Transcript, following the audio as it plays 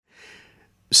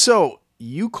So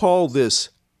you call this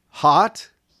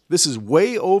hot? This is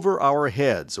way over our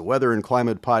heads. A Weather and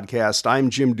Climate podcast.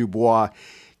 I'm Jim Dubois.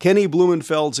 Kenny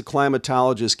Blumenfeld's a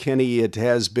climatologist. Kenny, it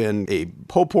has been a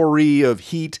potpourri of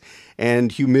heat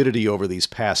and humidity over these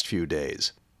past few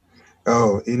days.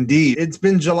 Oh, indeed. It's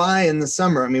been July in the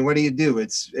summer. I mean, what do you do?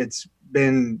 It's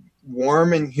been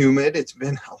warm and humid. It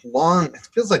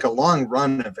feels like a long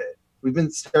run of it. We've been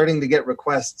starting to get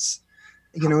requests.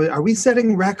 Are we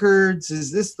setting records?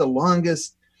 Is this the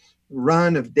longest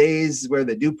run of days where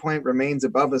the dew point remains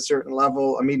above a certain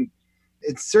level? I mean,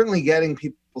 it's certainly getting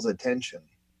people's attention,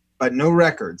 but no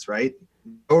records, right?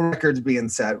 No records being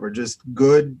set. We're just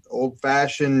good,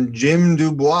 old-fashioned Jim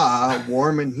Dubois,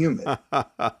 warm and humid.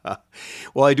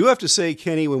 Well, I do have to say,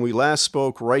 Kenny, when we last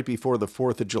spoke right before the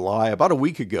 4th of July, about a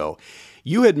week ago,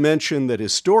 you had mentioned that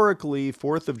historically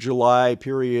 4th of July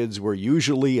periods were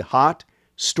usually hot,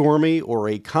 stormy, or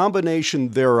a combination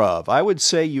thereof. I would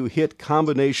say you hit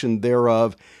combination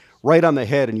thereof right on the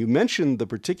head, and you mentioned the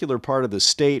particular part of the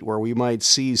state where we might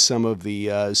see some of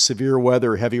the severe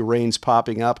weather, heavy rains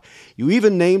popping up. You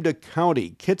even named a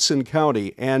county, Kitson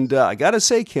County, and I got to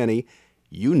say, Kenny,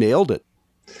 you nailed it.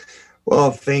 Well,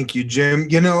 thank you, Jim.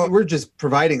 We're just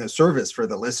providing a service for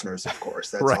the listeners, of course.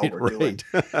 That's all we're doing.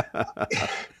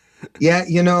 Yeah,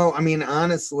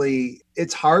 honestly,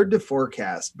 it's hard to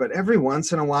forecast, but every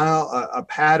once in a while, a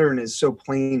pattern is so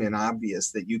plain and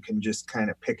obvious that you can just kind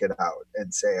of pick it out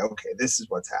and say, okay, this is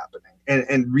what's happening.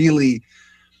 And really,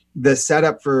 the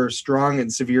setup for strong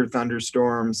and severe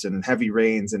thunderstorms and heavy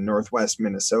rains in northwest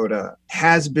Minnesota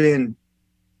has been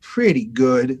pretty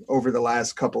good over the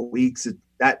last couple of weeks.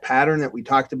 That pattern that we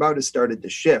talked about has started to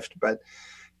shift. But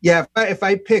yeah, if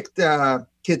I picked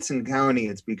Kitson County,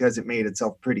 it's because it made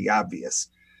itself pretty obvious,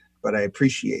 but I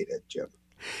appreciate it, Jim.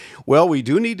 Well, we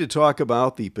do need to talk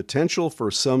about the potential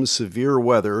for some severe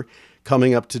weather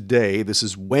coming up today. This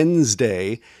is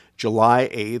Wednesday, July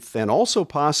 8th, and also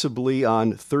possibly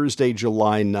on Thursday,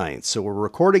 July 9th. So we're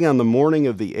recording on the morning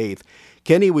of the 8th.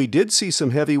 Kenny, we did see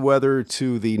some heavy weather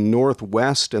to the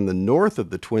northwest and the north of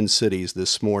the Twin Cities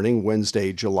this morning,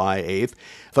 Wednesday, July 8th.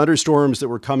 Thunderstorms that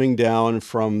were coming down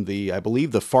from I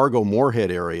believe, the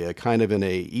Fargo-Moorhead area, kind of in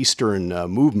a eastern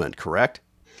movement, correct?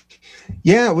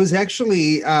 Yeah, it was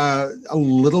actually a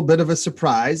little bit of a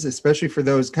surprise, especially for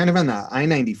those kind of on the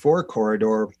I-94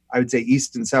 corridor, I would say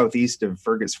east and southeast of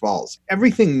Fergus Falls.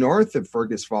 Everything north of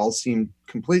Fergus Falls seemed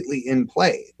completely in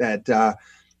play, that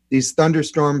these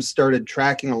thunderstorms started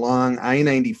tracking along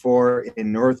I-94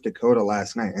 in North Dakota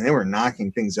last night, and they were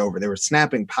knocking things over. They were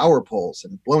snapping power poles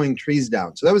and blowing trees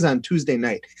down. So that was on Tuesday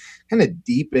night, kind of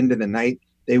deep into the night.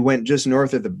 They went just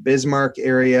north of the Bismarck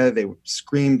area. They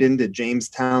screamed into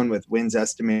Jamestown with winds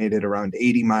estimated around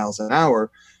 80 miles an hour.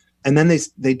 And then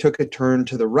they took a turn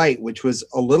to the right, which was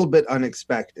a little bit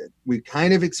unexpected. We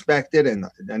kind of expected, and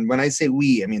when I say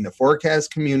we, I mean the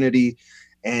forecast community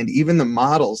and even the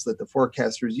models that the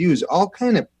forecasters use all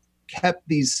kind of kept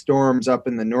these storms up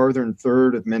in the northern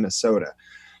third of Minnesota.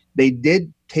 They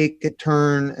did take a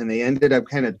turn, and they ended up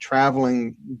kind of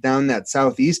traveling down that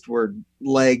southeastward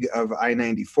leg of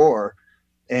I-94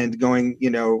 and going,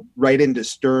 right into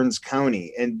Stearns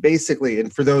County. And basically,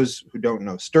 and for those who don't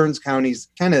know, Stearns County's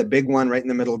kind of a big one right in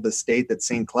the middle of the state that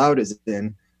St. Cloud is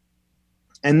in.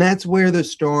 And that's where the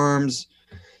storms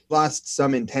lost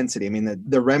some intensity. I mean,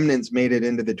 the remnants made it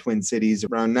into the Twin Cities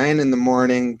around 9 in the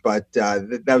morning, but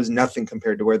that was nothing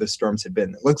compared to where the storms had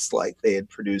been. It looks like they had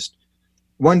produced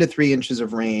 1 to 3 inches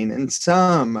of rain, and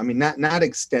some, I mean, not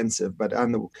extensive, but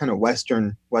on the kind of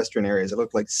western areas, it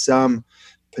looked like some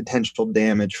potential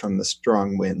damage from the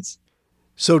strong winds.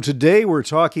 So today we're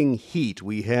talking heat.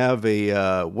 We have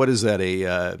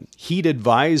a heat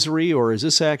advisory, or is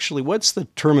this actually, what's the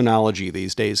terminology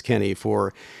these days, Kenny,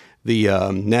 for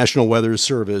the National Weather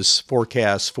Service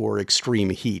forecast for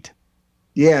extreme heat?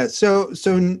 Yeah, so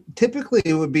typically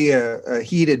it would be a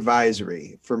heat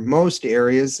advisory. For most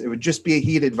areas, it would just be a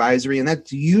heat advisory, and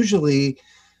that's usually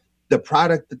the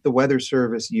product that the Weather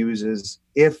Service uses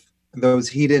if those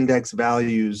heat index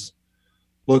values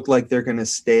look like they're going to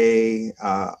stay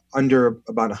under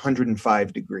about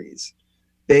 105 degrees.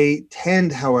 They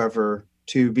tend, however,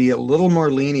 to be a little more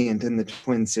lenient in the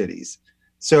Twin Cities.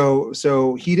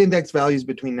 So heat index values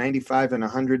between 95 and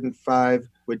 105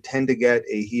 would tend to get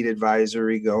a heat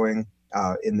advisory going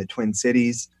in the Twin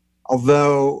Cities.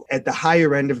 Although at the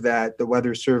higher end of that, the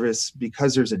Weather Service,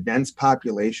 because there's a dense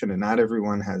population and not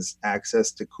everyone has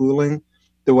access to cooling,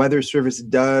 the Weather Service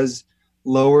does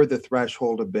lower the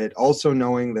threshold a bit, also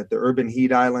knowing that the urban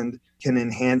heat island can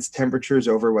enhance temperatures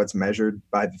over what's measured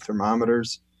by the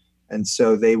thermometers. And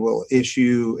so they will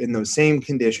issue, in those same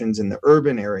conditions in the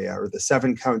urban area or the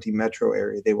 7-county metro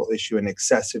area, they will issue an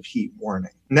excessive heat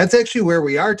warning. And that's actually where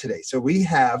we are today. So we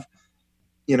have,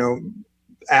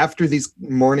 after these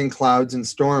morning clouds and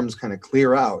storms kind of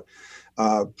clear out,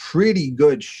 a pretty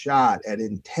good shot at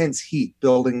intense heat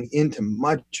building into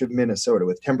much of Minnesota,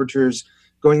 with temperatures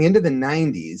going into the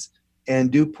 90s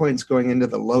and dew points going into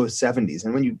the low 70s.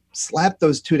 And when you slap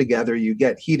those two together, you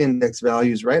get heat index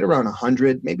values right around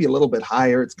 100, maybe a little bit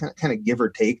higher. It's kind of give or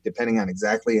take, depending on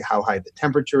exactly how high the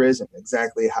temperature is and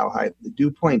exactly how high the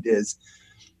dew point is.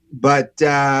 But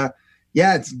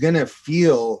it's going to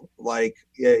feel like,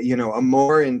 a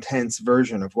more intense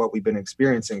version of what we've been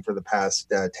experiencing for the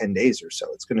past 10 days or so.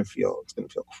 It's going to feel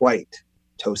quite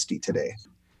toasty today.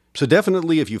 So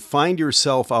definitely, if you find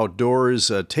yourself outdoors,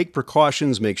 take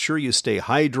precautions, make sure you stay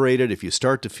hydrated. If you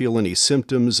start to feel any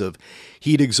symptoms of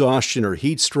heat exhaustion or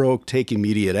heat stroke, take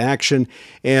immediate action.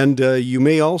 And you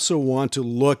may also want to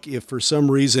look if for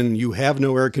some reason you have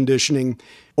no air conditioning,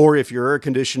 or if your air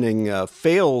conditioning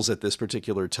fails at this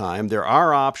particular time. There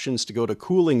are options to go to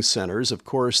cooling centers. Of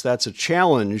course, that's a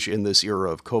challenge in this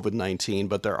era of COVID-19,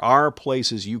 but there are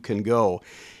places you can go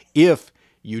if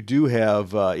you do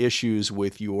have issues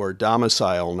with your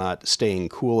domicile not staying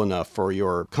cool enough for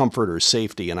your comfort or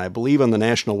safety. And I believe on the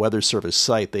National Weather Service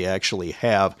site, they actually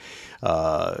have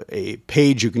a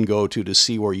page you can go to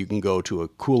see where you can go to a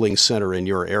cooling center in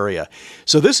your area.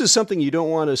 So this is something you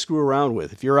don't want to screw around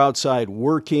with. If you're outside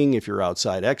working, if you're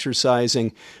outside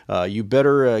exercising, you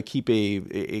better keep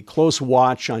a close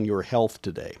watch on your health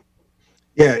today.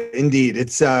 Yeah, indeed.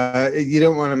 It's you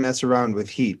don't want to mess around with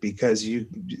heat because you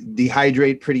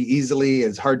dehydrate pretty easily.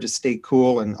 It's hard to stay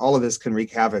cool, and all of this can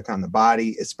wreak havoc on the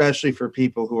body, especially for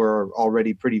people who are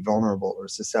already pretty vulnerable or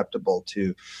susceptible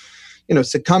to,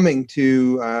 succumbing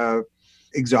to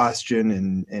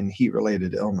exhaustion and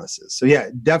heat-related illnesses. So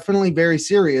yeah, definitely very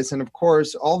serious. And of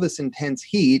course, all this intense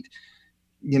heat,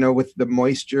 with the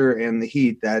moisture and the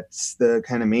heat, that's the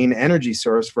kind of main energy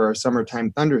source for our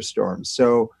summertime thunderstorms.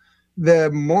 So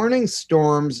the morning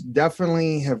storms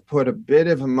definitely have put a bit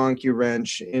of a monkey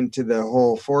wrench into the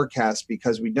whole forecast,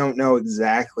 because we don't know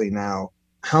exactly now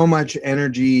how much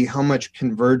energy, how much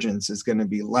convergence is going to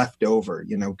be left over.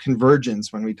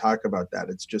 Convergence, when we talk about that,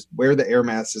 it's just where the air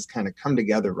masses kind of come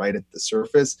together right at the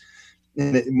surface.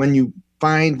 And when you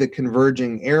find the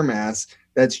converging air mass,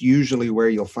 that's usually where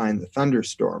you'll find the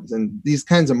thunderstorms. And these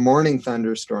kinds of morning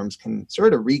thunderstorms can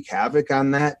sort of wreak havoc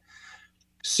on that.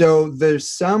 So there's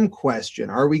some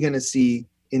question, are we going to see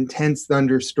intense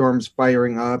thunderstorms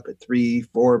firing up at 3,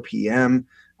 4 p.m.?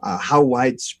 How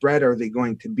widespread are they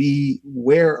going to be?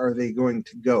 Where are they going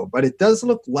to go? But it does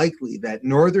look likely that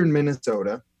northern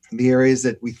Minnesota, the areas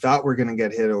that we thought were going to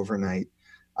get hit overnight,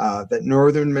 that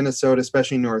northern Minnesota,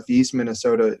 especially northeast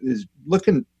Minnesota, is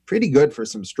looking pretty good for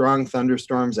some strong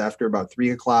thunderstorms after about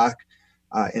 3 o'clock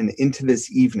and into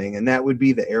this evening. And that would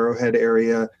be the Arrowhead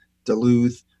area,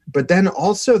 Duluth. But then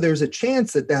also there's a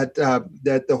chance that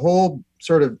the whole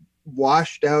sort of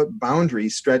washed out boundary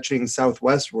stretching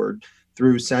southwestward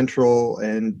through central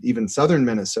and even southern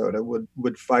Minnesota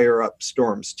would fire up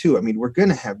storms too. I mean, we're going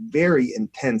to have very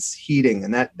intense heating,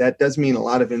 and that does mean a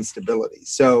lot of instability.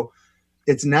 So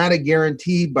it's not a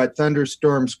guarantee, but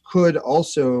thunderstorms could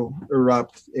also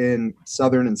erupt in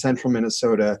southern and central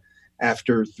Minnesota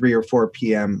after 3 or 4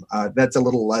 p.m. That's a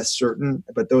little less certain,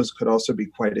 but those could also be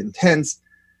quite intense.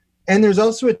 And there's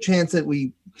also a chance that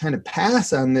we kind of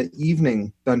pass on the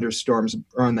evening thunderstorms,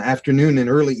 or on the afternoon and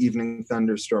early evening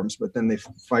thunderstorms, but then they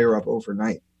fire up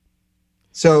overnight.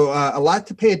 So a lot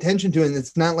to pay attention to. And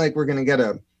it's not like we're going to get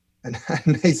a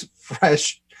nice,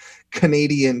 fresh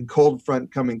Canadian cold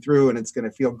front coming through and it's going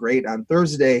to feel great on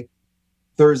Thursday.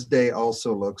 Thursday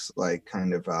also looks like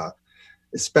kind of,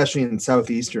 especially in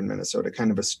southeastern Minnesota, kind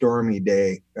of a stormy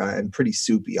day and pretty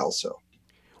soupy also.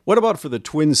 What about for the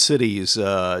Twin Cities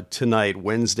tonight,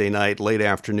 Wednesday night, late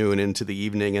afternoon into the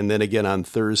evening, and then again on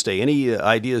Thursday? Any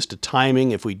ideas to timing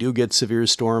if we do get severe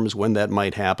storms, when that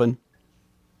might happen?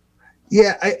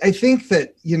 Yeah, I think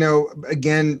that,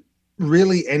 again,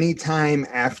 really any time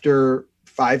after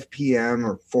 5 p.m.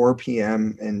 or 4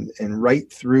 p.m. and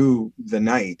right through the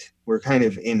night, we're kind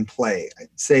of in play. I'd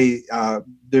say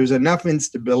there's enough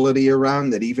instability around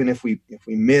that even if we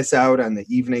miss out on the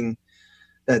evening,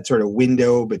 that sort of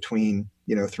window between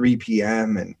 3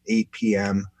 p.m. and 8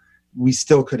 p.m., we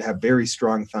still could have very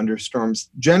strong thunderstorms.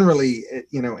 Generally,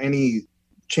 any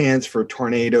chance for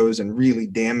tornadoes and really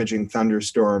damaging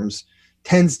thunderstorms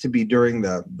tends to be during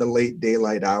the late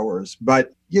daylight hours.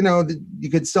 But you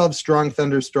could still have strong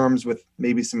thunderstorms with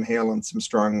maybe some hail and some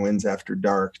strong winds after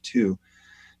dark too.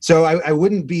 So I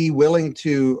wouldn't be willing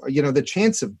to, the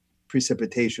chance of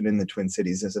precipitation in the Twin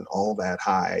Cities isn't all that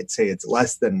high. I'd say it's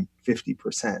less than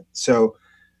 50%. So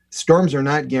storms are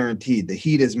not guaranteed. The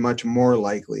heat is much more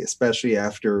likely, especially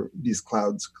after these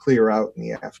clouds clear out in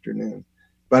the afternoon.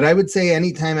 But I would say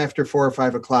anytime after 4 or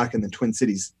 5 o'clock in the Twin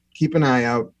Cities, keep an eye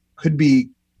out. Could be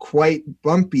quite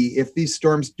bumpy. If these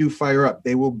storms do fire up,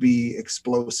 they will be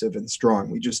explosive and strong.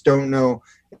 We just don't know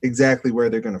exactly where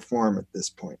they're going to form at this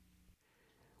point.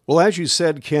 Well, as you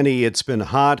said, Kenny, it's been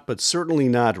hot, but certainly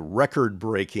not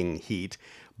record-breaking heat.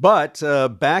 But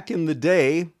back in the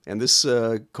day, and this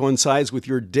coincides with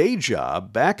your day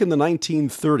job, back in the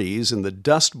 1930s, in the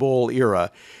Dust Bowl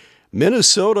era,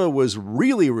 Minnesota was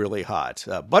really, really hot,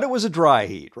 but it was a dry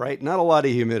heat, right? Not a lot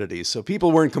of humidity, so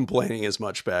people weren't complaining as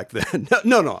much back then.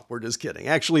 No, we're just kidding.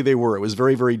 Actually, they were. It was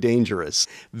very, very dangerous.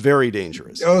 Very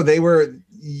dangerous. Oh, they were.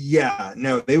 Yeah,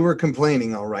 no, they were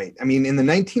complaining, all right. I mean, in the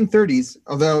 1930s,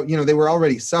 although, they were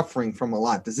already suffering from a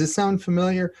lot. Does this sound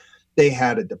familiar? They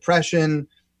had a depression.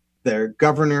 Their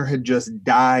governor had just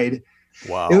died.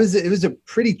 Wow. It was a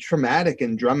pretty traumatic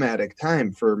and dramatic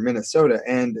time for Minnesota,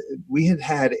 and we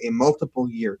had a multiple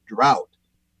year drought.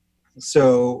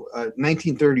 So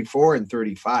 1934 and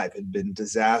 35 had been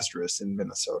disastrous in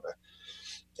Minnesota.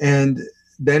 And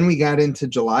then we got into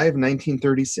July of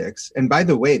 1936. And by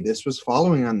the way, this was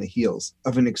following on the heels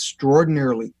of an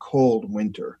extraordinarily cold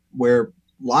winter where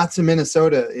lots of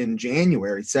Minnesota in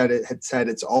January had set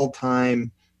its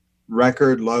all-time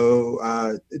record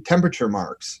low temperature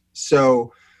marks.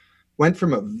 So went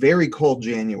from a very cold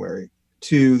January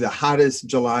to the hottest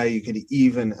July you could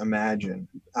even imagine.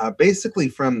 Basically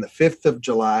from the 5th of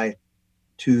July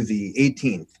to the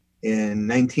 18th in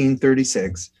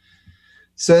 1936.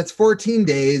 So that's 14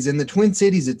 days. In the Twin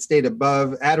Cities, it stayed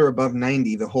at or above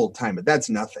 90 the whole time, but that's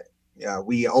nothing.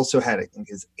 We also had, I think,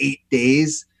 8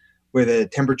 days where the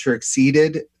temperature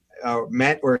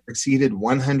met or exceeded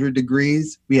 100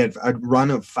 degrees. We had a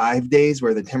run of 5 days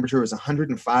where the temperature was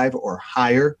 105 or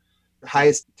higher. The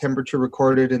highest temperature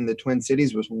recorded in the Twin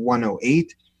Cities was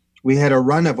 108. We had a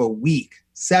run of a week,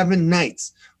 7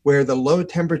 nights, where the low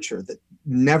temperature that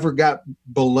never got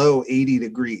below 80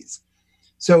 degrees.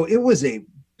 So it was a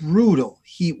brutal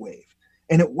heat wave.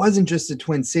 And it wasn't just the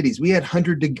Twin Cities. We had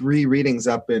 100-degree readings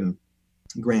up in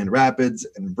Grand Rapids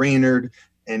and Brainerd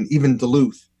and even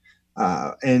Duluth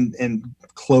and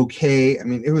Cloquet. I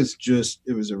mean, it was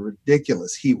a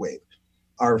ridiculous heat wave.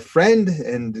 Our friend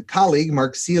and colleague,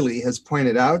 Mark Seeley, has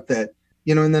pointed out that,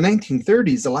 in the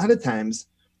 1930s, a lot of times,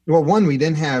 well, one, we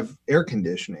didn't have air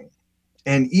conditioning.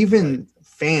 And even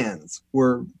fans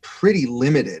were pretty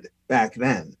limited back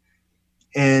then.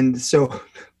 And so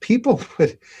people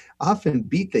would often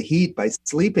beat the heat by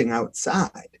sleeping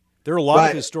outside. There are a lot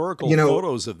of historical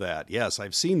photos of that. Yes,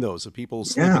 I've seen those of people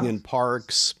sleeping in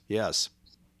parks. Yes.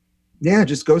 Yeah,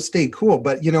 just go stay cool.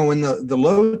 But, when the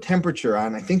low temperature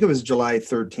on, I think it was July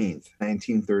 13th,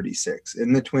 1936,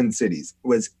 in the Twin Cities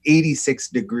was 86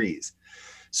 degrees.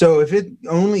 So if it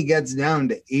only gets down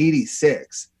to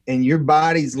 86, and your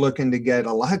body's looking to get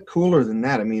a lot cooler than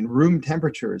that. I mean, room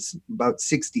temperature is about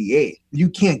 68. You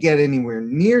can't get anywhere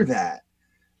near that.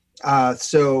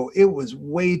 So it was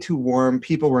way too warm.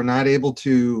 People were not able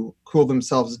to cool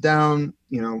themselves down.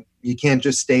 You can't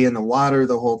just stay in the water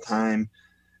the whole time.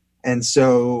 And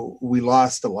so we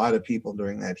lost a lot of people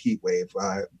during that heat wave.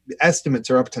 Estimates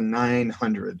are up to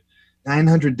 900.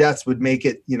 900 deaths would make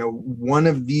it, one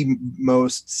of the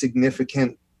most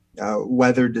significant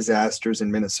weather disasters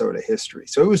in Minnesota history.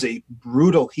 So it was a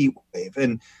brutal heat wave.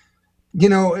 And,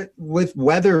 with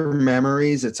weather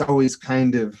memories, it's always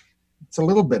it's a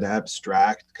little bit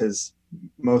abstract because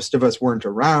most of us weren't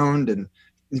around and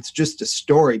it's just a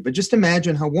story. But just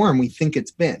imagine how warm we think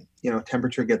it's been.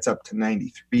 Temperature gets up to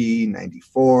 93,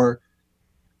 94.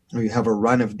 Or you have a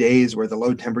run of days where the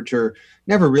low temperature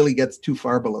never really gets too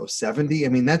far below 70. I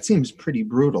mean, that seems pretty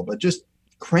brutal, but just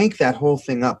crank that whole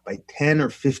thing up by 10 or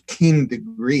 15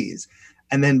 degrees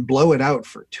and then blow it out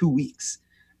for 2 weeks.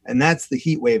 And that's the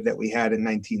heat wave that we had in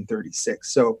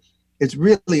 1936. So it's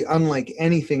really unlike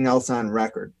anything else on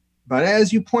record. But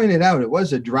as you pointed out, it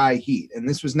was a dry heat, and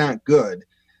this was not good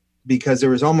because there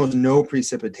was almost no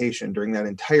precipitation during that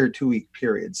entire 2-week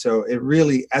period. So it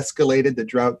really escalated the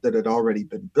drought that had already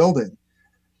been building.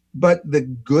 But the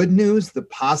good news, the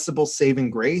possible saving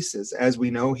grace is, as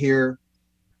we know here,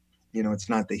 it's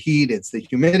not the heat, it's the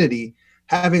humidity.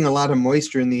 Having a lot of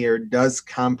moisture in the air does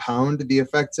compound the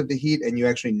effects of the heat, and you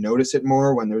actually notice it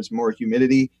more when there's more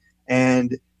humidity.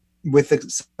 And with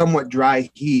the somewhat dry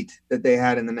heat that they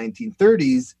had in the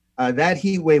 1930s, that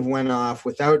heat wave went off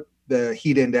without the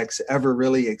heat index ever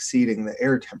really exceeding the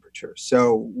air temperature.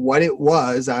 So what it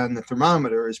was on the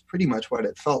thermometer is pretty much what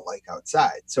it felt like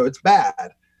outside. So it's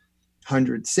bad.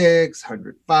 106,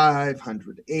 105,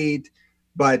 108.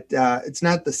 But it's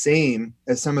not the same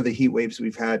as some of the heat waves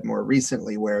we've had more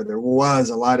recently where there was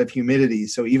a lot of humidity.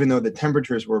 So even though the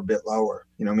temperatures were a bit lower,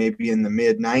 maybe in the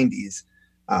mid 90s,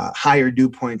 higher dew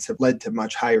points have led to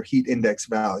much higher heat index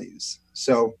values.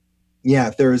 So yeah,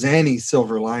 if there was any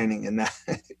silver lining in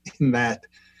that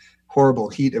horrible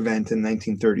heat event in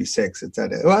 1936, it's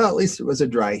at least it was a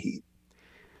dry heat.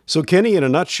 So Kenny, in a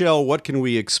nutshell, what can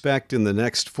we expect in the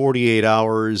next 48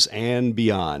 hours and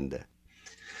beyond?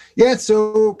 Yeah,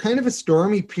 so kind of a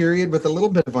stormy period with a little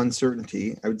bit of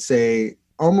uncertainty. I would say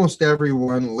almost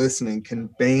everyone listening can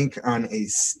bank on a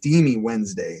steamy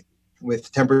Wednesday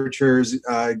with temperatures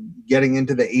getting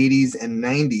into the 80s and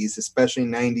 90s, especially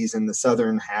 90s in the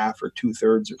southern half or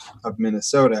 2/3 of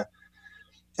Minnesota.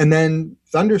 And then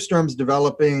thunderstorms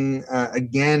developing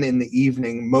again in the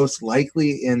evening, most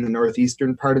likely in the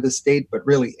northeastern part of the state, but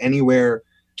really anywhere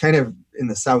kind of in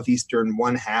the southeastern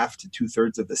 1/2 to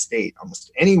 2/3 of the state.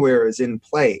 Almost anywhere is in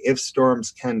play if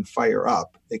storms can fire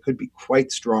up. They could be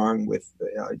quite strong with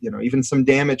even some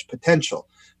damage potential.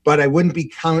 But I wouldn't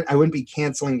be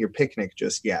canceling your picnic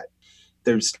just yet.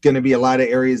 There's going to be a lot of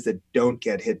areas that don't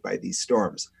get hit by these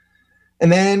storms.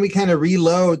 And then we kind of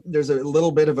reload. There's a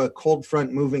little bit of a cold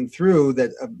front moving through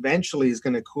that eventually is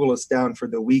going to cool us down for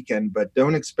the weekend, but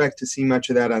don't expect to see much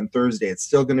of that on Thursday. It's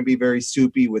still going to be very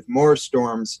soupy with more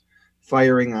storms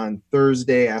firing on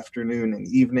Thursday afternoon and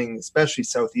evening, especially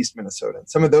southeast Minnesota. And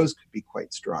some of those could be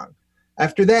quite strong.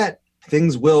 After that,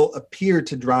 things will appear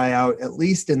to dry out, at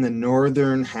least in the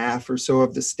northern half or so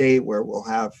of the state, where we'll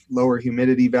have lower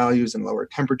humidity values and lower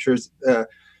temperatures.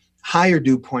 Higher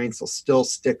dew points will still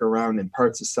stick around in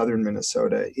parts of southern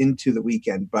Minnesota into the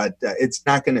weekend, but it's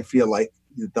not going to feel like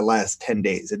the last 10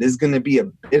 days. It is going to be a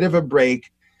bit of a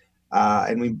break,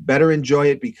 and we better enjoy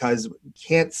it because we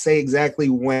can't say exactly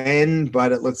when,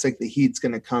 but it looks like the heat's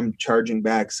going to come charging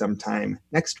back sometime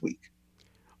next week.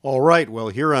 All right, well,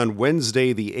 here on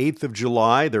Wednesday, the 8th of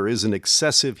July, there is an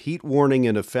excessive heat warning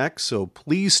in effect, so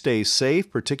please stay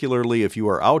safe, particularly if you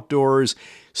are outdoors.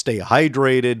 Stay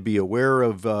hydrated, be aware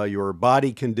of your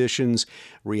body conditions,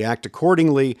 react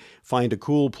accordingly, find a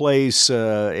cool place,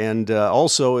 and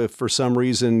also if for some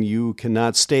reason you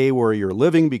cannot stay where you're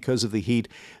living because of the heat,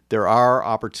 there are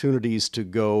opportunities to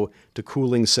go to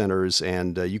cooling centers,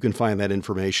 and you can find that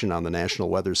information on the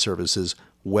National Weather Service's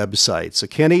website. So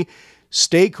Kenny,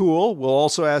 stay cool. We'll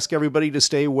also ask everybody to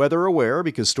stay weather aware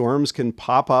because storms can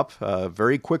pop up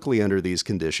very quickly under these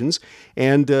conditions.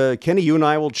 And Kenny, you and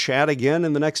I will chat again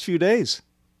in the next few days.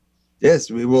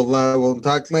 Yes, we will. We'll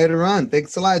talk later on.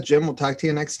 Thanks a lot, Jim. We'll talk to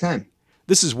you next time.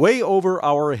 This is Way Over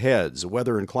Our Heads, a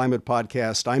weather and climate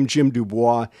podcast. I'm Jim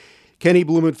Dubois. Kenny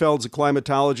Blumenfeld's a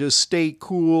climatologist. Stay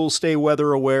cool, stay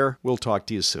weather aware. We'll talk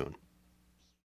to you soon.